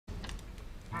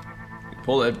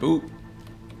Pull that boot,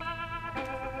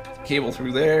 cable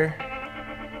through there,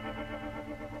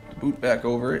 boot back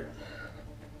over it.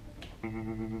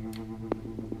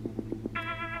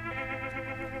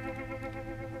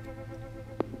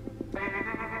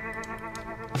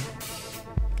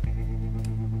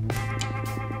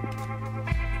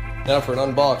 Now for an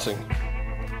unboxing.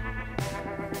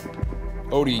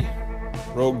 ODI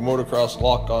Rogue motocross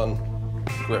lock-on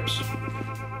grips.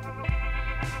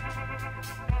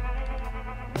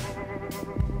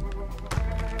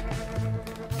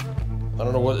 I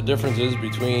don't know what the difference is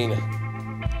between a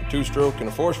 2-stroke and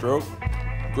a 4-stroke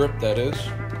grip, that is.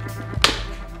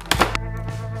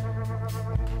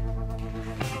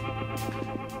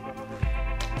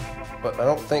 But I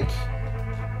don't think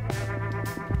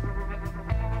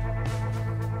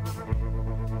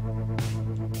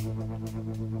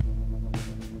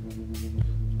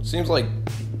it seems like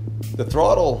the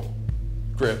throttle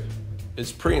grip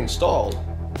is pre-installed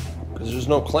because there's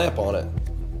no clamp on it.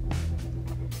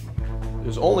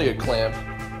 There's only a clamp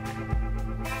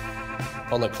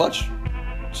on the clutch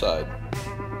side.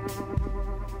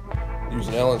 Use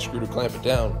an Allen screw to clamp it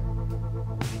down.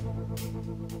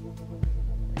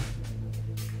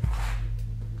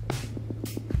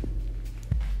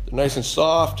 They're nice and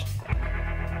soft,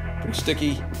 pretty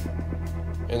sticky,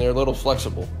 and they're a little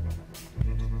flexible.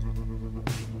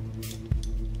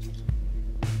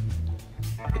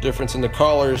 The difference in the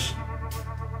collars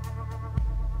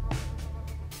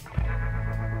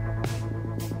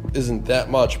isn't that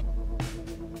much,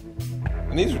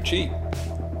 and these are cheap.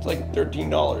 It's like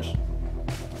 $13.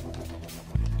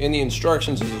 In the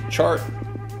instructions is a chart.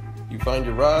 You find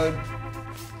your ride,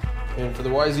 and for the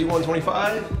YZ125,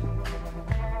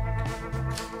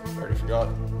 I already forgot,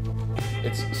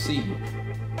 it's C.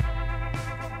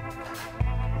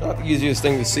 Not the easiest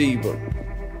thing to see, but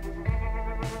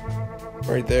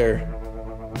right there,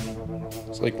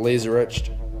 it's like laser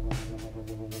etched.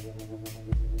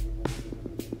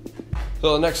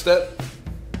 So the next step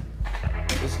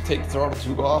is to take the throttle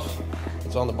tube off.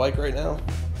 It's on the bike right now.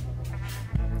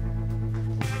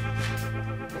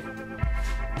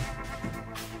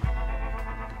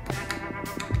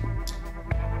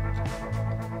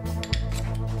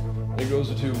 There goes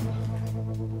the tube.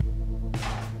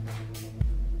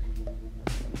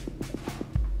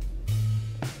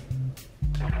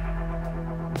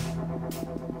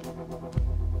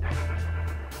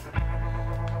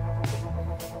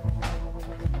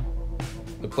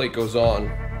 The plate goes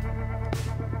on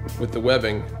with the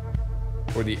webbing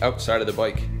or the outside of the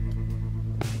bike.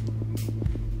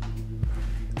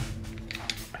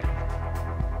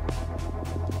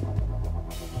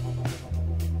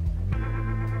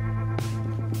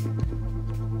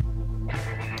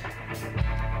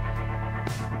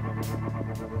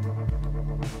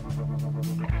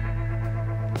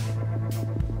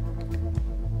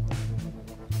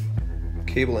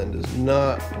 Cable end does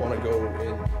not want to go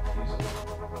in easily.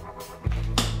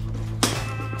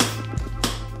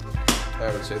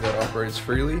 I would say that operates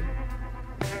freely.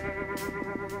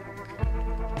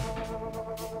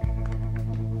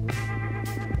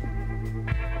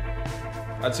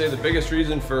 I'd say the biggest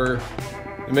reason for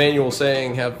the manual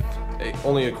saying have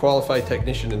only a qualified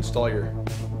technician install your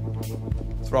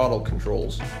throttle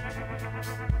controls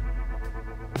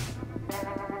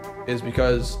is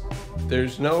because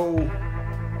there's no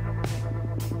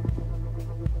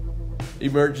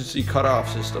emergency cutoff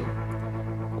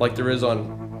system like there is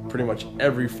on pretty much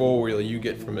every four-wheeler you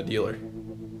get from a dealer,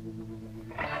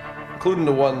 including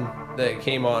the one that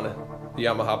came on the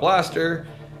Yamaha Blaster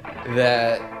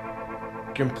that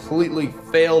completely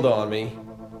failed on me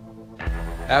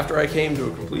after I came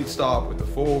to a complete stop with the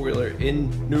four-wheeler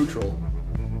in neutral.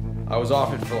 I was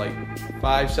off it for like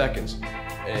 5 seconds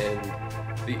and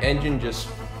the engine just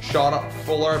shot up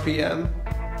full RPM.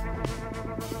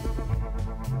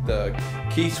 The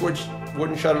key switch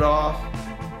wouldn't shut it off,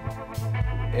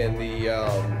 and the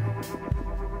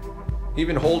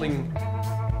even holding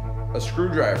a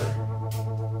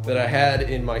screwdriver that I had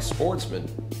in my Sportsman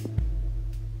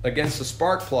against the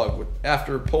spark plug,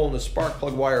 after pulling the spark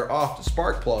plug wire off the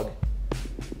spark plug,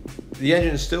 the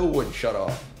engine still wouldn't shut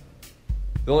off.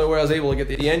 The only way I was able to get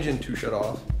the engine to shut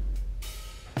off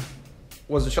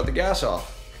was to shut the gas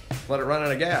off, let it run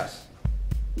out of gas.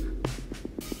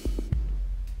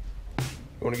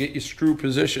 You want to get your screw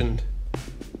positioned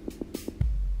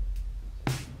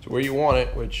to where you want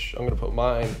it, which I'm going to put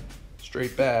mine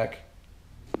straight back,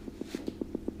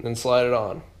 and then slide it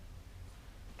on.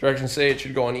 Directions say it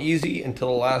should go on easy until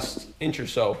the last inch or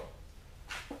so.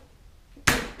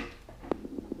 I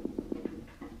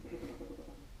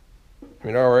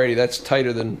mean, already that's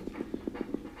tighter than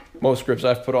most grips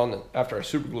I've put on after I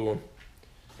super glue them.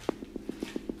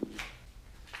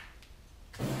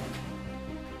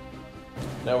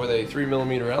 Now with a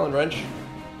 3mm Allen wrench,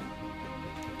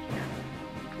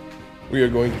 we are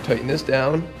going to tighten this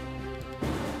down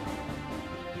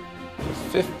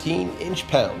with 15-inch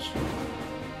pounds.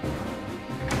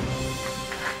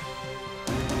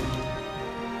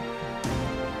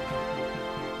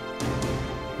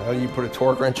 How do you put a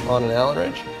torque wrench on an Allen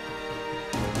wrench?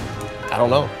 I don't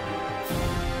know.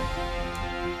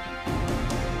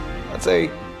 I'd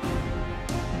say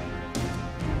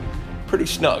pretty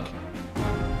snug.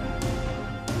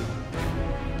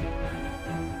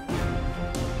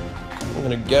 I'm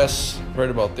gonna guess right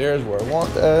about there is where I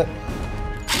want that.